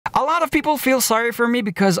lot of people feel sorry for me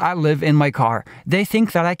because I live in my car. They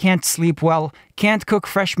think that I can't sleep well, can't cook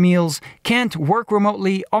fresh meals, can't work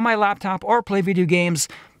remotely on my laptop or play video games,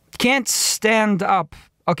 can't stand up.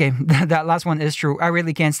 Okay, that last one is true. I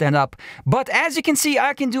really can't stand up. But as you can see,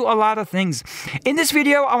 I can do a lot of things. In this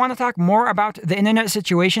video, I want to talk more about the internet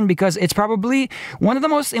situation because it's probably one of the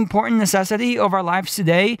most important necessity of our lives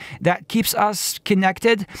today that keeps us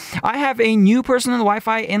connected. I have a new personal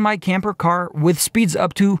Wi-Fi in my camper car with speeds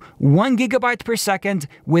up to 1 gigabyte per second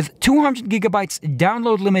with 200 gigabytes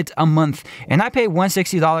download limit a month. And I pay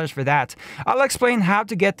 $160 for that. I'll explain how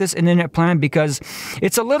to get this internet plan because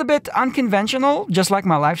it's a little bit unconventional, just like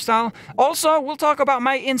my lifestyle. Also, we'll talk about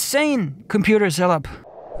my insane computer setup.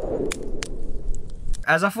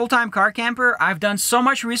 As a full-time car camper, I've done so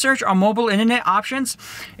much research on mobile internet options,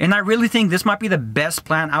 and I really think this might be the best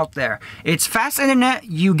plan out there. It's fast internet,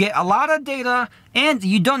 you get a lot of data, and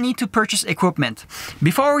you don't need to purchase equipment.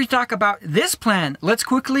 Before we talk about this plan, let's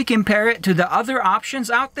quickly compare it to the other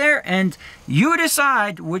options out there, and you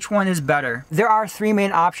decide which one is better. There are three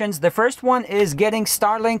main options. The first one is getting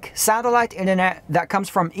Starlink satellite internet that comes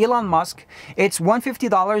from Elon Musk. It's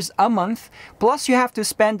 $150 a month, plus you have to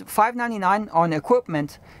spend $5.99 on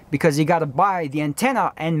equipment because you got to buy the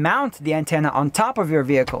antenna and mount the antenna on top of your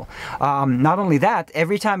vehicle. Not only that,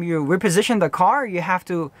 every time you reposition the car, you have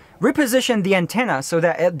to reposition the antenna so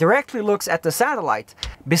that it directly looks at the satellite.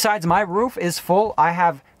 Besides, my roof is full. I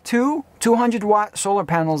have two 200-watt solar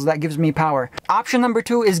panels that gives me power. Option number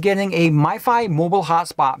two is getting a MiFi mobile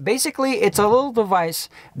hotspot. Basically, it's a little device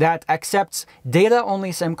that accepts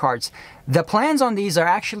data-only SIM cards. The plans on these are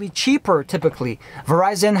actually cheaper typically.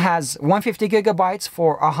 Verizon has 150 gigabytes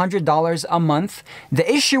for $100 a month.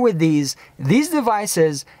 The issue with these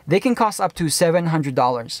devices, they can cost up to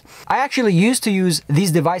 $700. I actually used to use these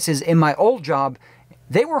devices in my old job.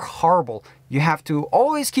 They were horrible. You have to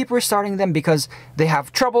always keep restarting them because they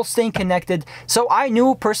have trouble staying connected. So I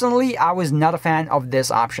knew personally I was not a fan of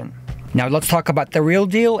this option. Now let's talk about the real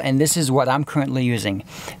deal, and this is what I'm currently using.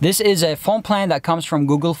 This is a phone plan that comes from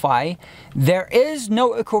Google Fi. There is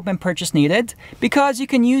no equipment purchase needed because you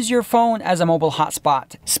can use your phone as a mobile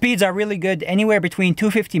hotspot. Speeds are really good, anywhere between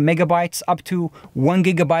 250 megabytes up to 1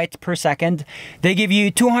 gigabyte per second. They give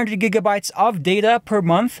you 200 gigabytes of data per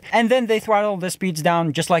month, and then they throttle the speeds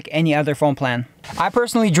down just like any other phone plan. I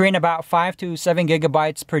personally drain about 5 to 7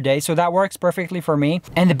 gigabytes per day, so that works perfectly for me.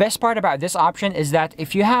 And the best part about this option is that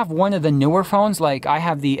if you have one of the newer phones, like I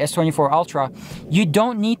have the S24 Ultra, you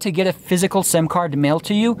don't need to get a physical SIM card mailed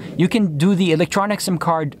to you. You can do the electronic SIM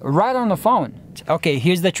card right on the phone. Okay,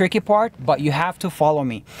 here's the tricky part, but you have to follow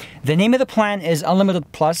me. The name of the plan is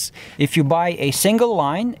Unlimited Plus. If you buy a single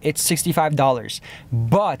line, it's $65.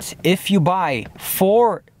 But if you buy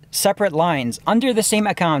 4 separate lines under the same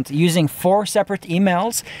account using 4 separate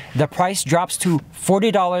emails, the price drops to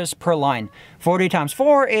 $40 per line. 40 times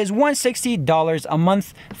 4 is $160 a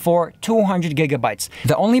month for 200 gigabytes.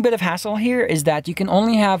 The only bit of hassle here is that you can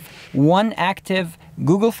only have one active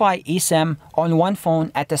Google Fi eSIM on one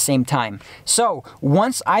phone at the same time. So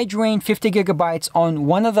once I drain 50 gigabytes on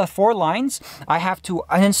one of the 4 lines, I have to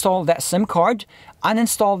uninstall that SIM card,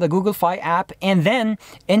 uninstall the Google Fi app, and then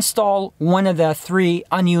install one of the 3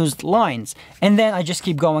 unused lines. And then I just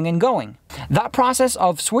keep going and going. That process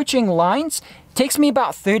of switching lines takes me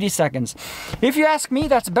about 30 seconds. If you ask me,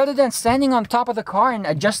 that's better than standing on top of the car and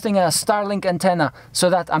adjusting a Starlink antenna so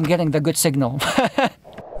that I'm getting the good signal.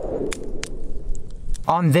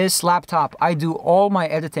 On this laptop, I do all my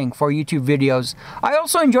editing for YouTube videos. I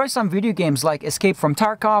also enjoy some video games like Escape from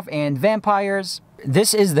Tarkov and Vampires.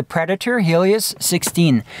 This is the Predator Helios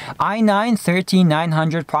 16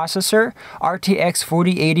 i9-13900 processor, RTX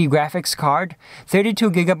 4080 graphics card,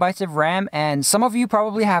 32 gigabytes of RAM, and some of you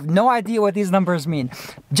probably have no idea what these numbers mean.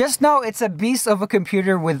 Just know it's a beast of a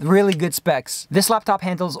computer with really good specs. This laptop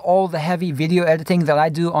handles all the heavy video editing that I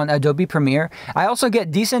do on Adobe Premiere. I also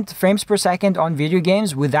get decent frames per second on video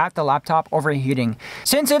games without the laptop overheating.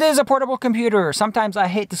 Since it is a portable computer, sometimes I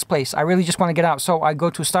hate this place. I really just want to get out, so I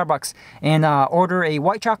go to Starbucks and order a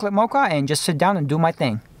white chocolate mocha and just sit down and do my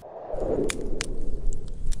thing.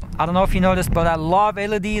 I don't know if you noticed, but I love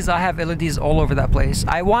LEDs. I have LEDs all over that place.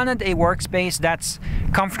 I wanted a workspace that's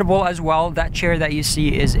comfortable as well. That chair that you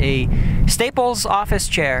see is a Staples office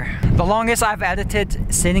chair. The longest I've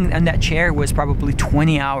edited sitting in that chair was probably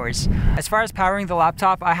 20 hours. As far as powering the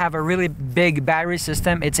laptop, I have a really big battery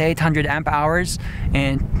system. It's 800 amp hours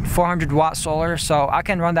and 400 watt solar, so I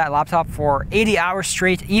can run that laptop for 80 hours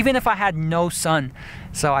straight, even if I had no sun.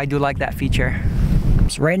 So I do like that feature.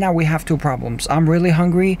 problems. Right now we have two problems. I'm really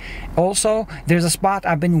hungry. Also, there's a spot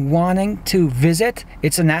I've been wanting to visit.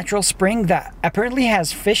 It's a natural spring that apparently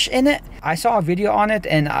has fish in it. I saw a video on it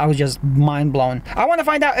and I was just mind blown. I want to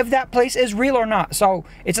find out if that place is real or not. So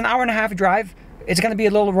it's an hour-and-a-half drive. It's gonna be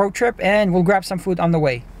a little road trip and we'll grab some food on the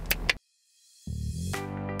way.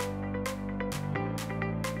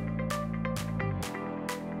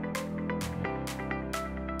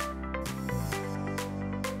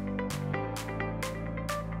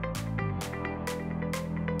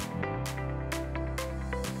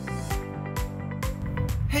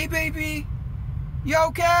 Hey baby, you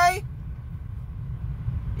okay?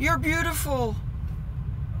 You're beautiful.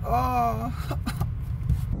 Oh.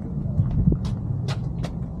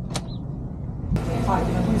 Hi,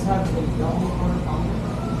 can I please have a double quarter pounder?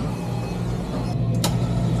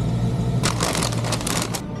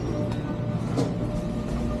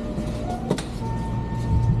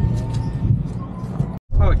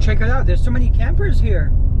 Oh, check it out. There's so many campers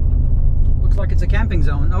here. Looks like it's a camping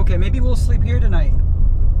zone. Okay, maybe we'll sleep here tonight.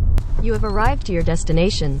 You have arrived to your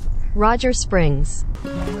destination, Roger Springs.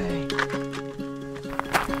 No way.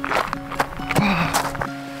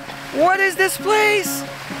 What is this place?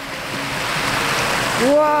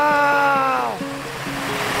 Wow.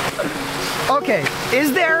 Okay,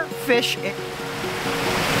 is there fish in...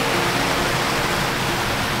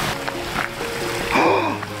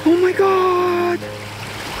 Oh my God.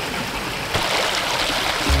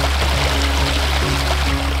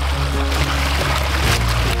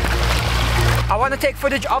 I want to take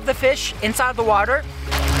footage of the fish inside the water.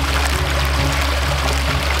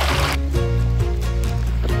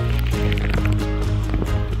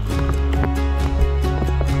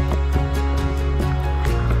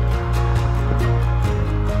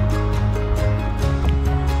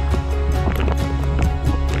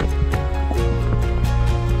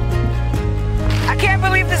 I can't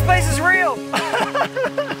believe this place is real.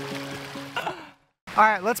 All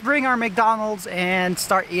right, let's bring our McDonald's and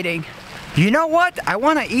start eating. You know what? I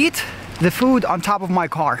want to eat the food on top of my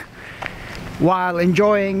car while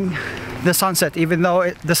enjoying the sunset, even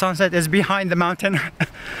though the sunset is behind the mountain.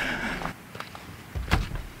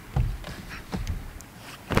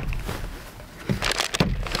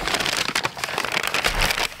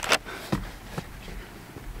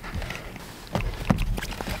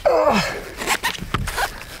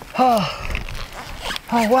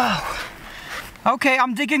 Oh wow. Okay,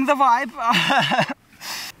 I'm digging the vibe.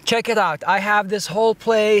 Check it out. I have this whole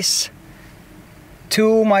place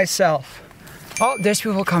to myself. Oh, there's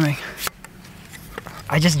people coming.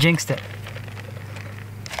 I just jinxed it.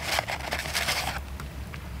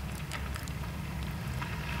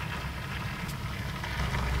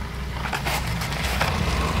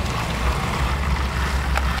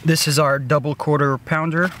 This is our double quarter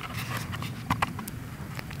pounder.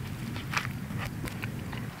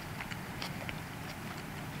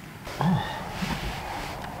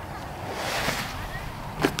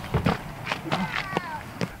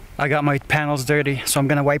 I got my panels dirty, so I'm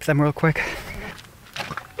gonna wipe them real quick.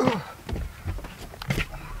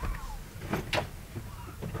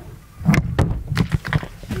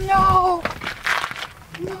 No!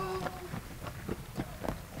 No!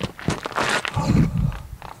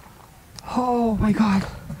 Oh my God.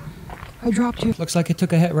 I dropped you. Looks like it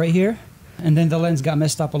took a hit right here, and then the lens got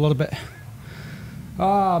messed up a little bit.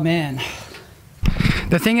 Oh man.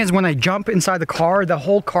 The thing is, when I jump inside the car, the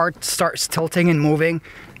whole car starts tilting and moving,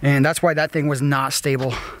 and that's why that thing was not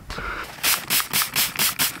stable. Hey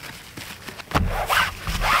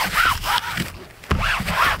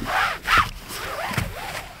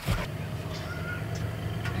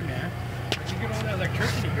man, where'd you get all that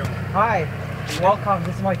electricity going? Hi, welcome.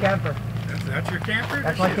 This is my camper. That's your camper?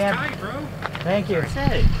 That's my camper. Tight, bro. Thank you.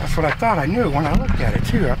 Hey, that's what I thought. I knew when I looked at it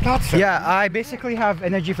too. I thought so. Yeah, I basically have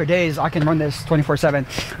energy for days. I can run this 24/7.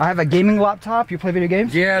 I have a gaming laptop. You play video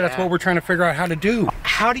games? Yeah, that's what we're trying to figure out how to do.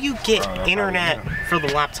 How do you get internet for the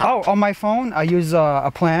laptop? Oh, on my phone, I use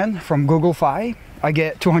a plan from Google Fi. I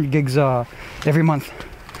get 200 gigs every month.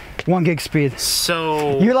 1 gig speed.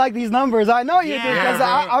 So You like these numbers? I know you do, Yeah, because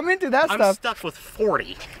I'm into that I'm stuff. stuck with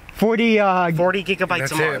 40 40 gigabytes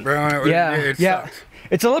That's a month. it, bro. yeah, It yeah. sucks.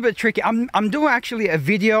 It's a little bit tricky. I'm doing actually a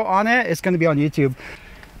video on it. It's going to be on YouTube.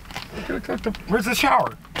 Where's the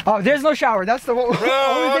shower? Oh, there's no shower. That's the only thing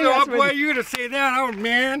that's I'll play you to say that. Oh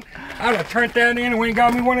man, I'd have turned that in and went and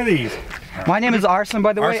got me one of these. My name is Arslan,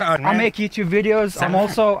 by the way. Arslan, I man. make YouTube videos. I'm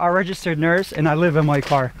also a registered nurse, and I live in my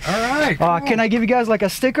car. All right. Cool. Can I give you guys like a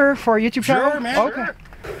sticker for a YouTube channel? Sure, man. Okay. Sure.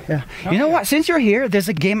 Yeah. You know what? Since you're here, there's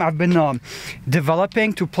a game I've been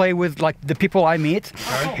developing to play with like the people I meet.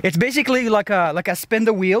 It's basically like a spin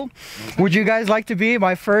the wheel. Would you guys like to be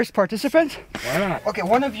my first participant? Why not? Okay,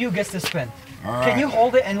 one of you gets to spin. All Can you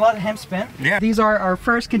hold it and let him spin? Yeah. These are our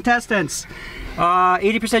first contestants.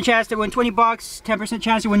 80% chance to win 20 bucks, 10%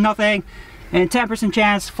 chance to win nothing, and 10%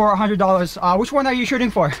 chance for $100. Which one are you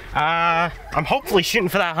shooting for? I'm hopefully shooting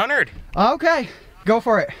for that 100. Okay, go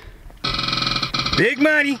for it. Big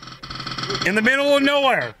money in the middle of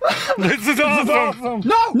nowhere. This is awesome.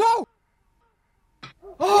 No! No!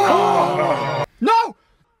 Oh! No!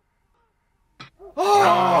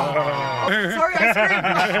 Oh! Sorry, I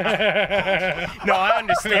screamed. No, I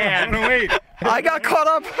understand. No, wait. I got caught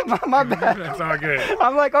up. My bad. That's all good.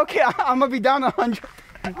 I'm like, okay, I'm gonna be down 100.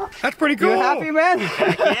 That's pretty cool. You happy, man?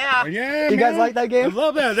 Yeah. Yeah, You guys man. like that game? I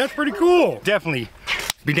love that. That's pretty cool. Definitely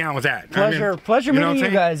be down with that. Pleasure know what I'm meeting you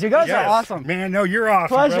saying? guys. You guys are Yes. awesome. Man, no, you're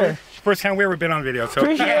awesome. Pleasure. Brother. First time we ever been on video. So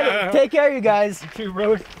Appreciate it. Take care, you guys. you,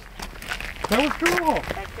 brother. That was cool.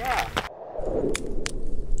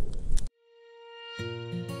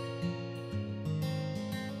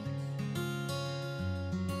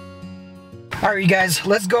 All right, you guys,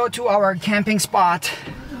 let's go to our camping spot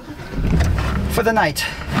for the night.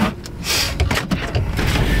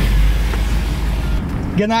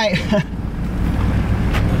 Good night.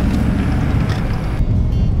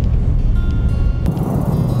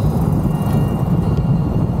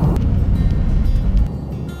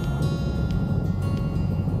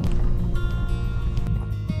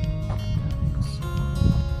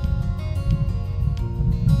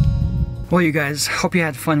 Well, you guys, hope you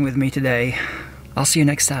had fun with me today. I'll see you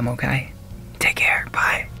next time, okay?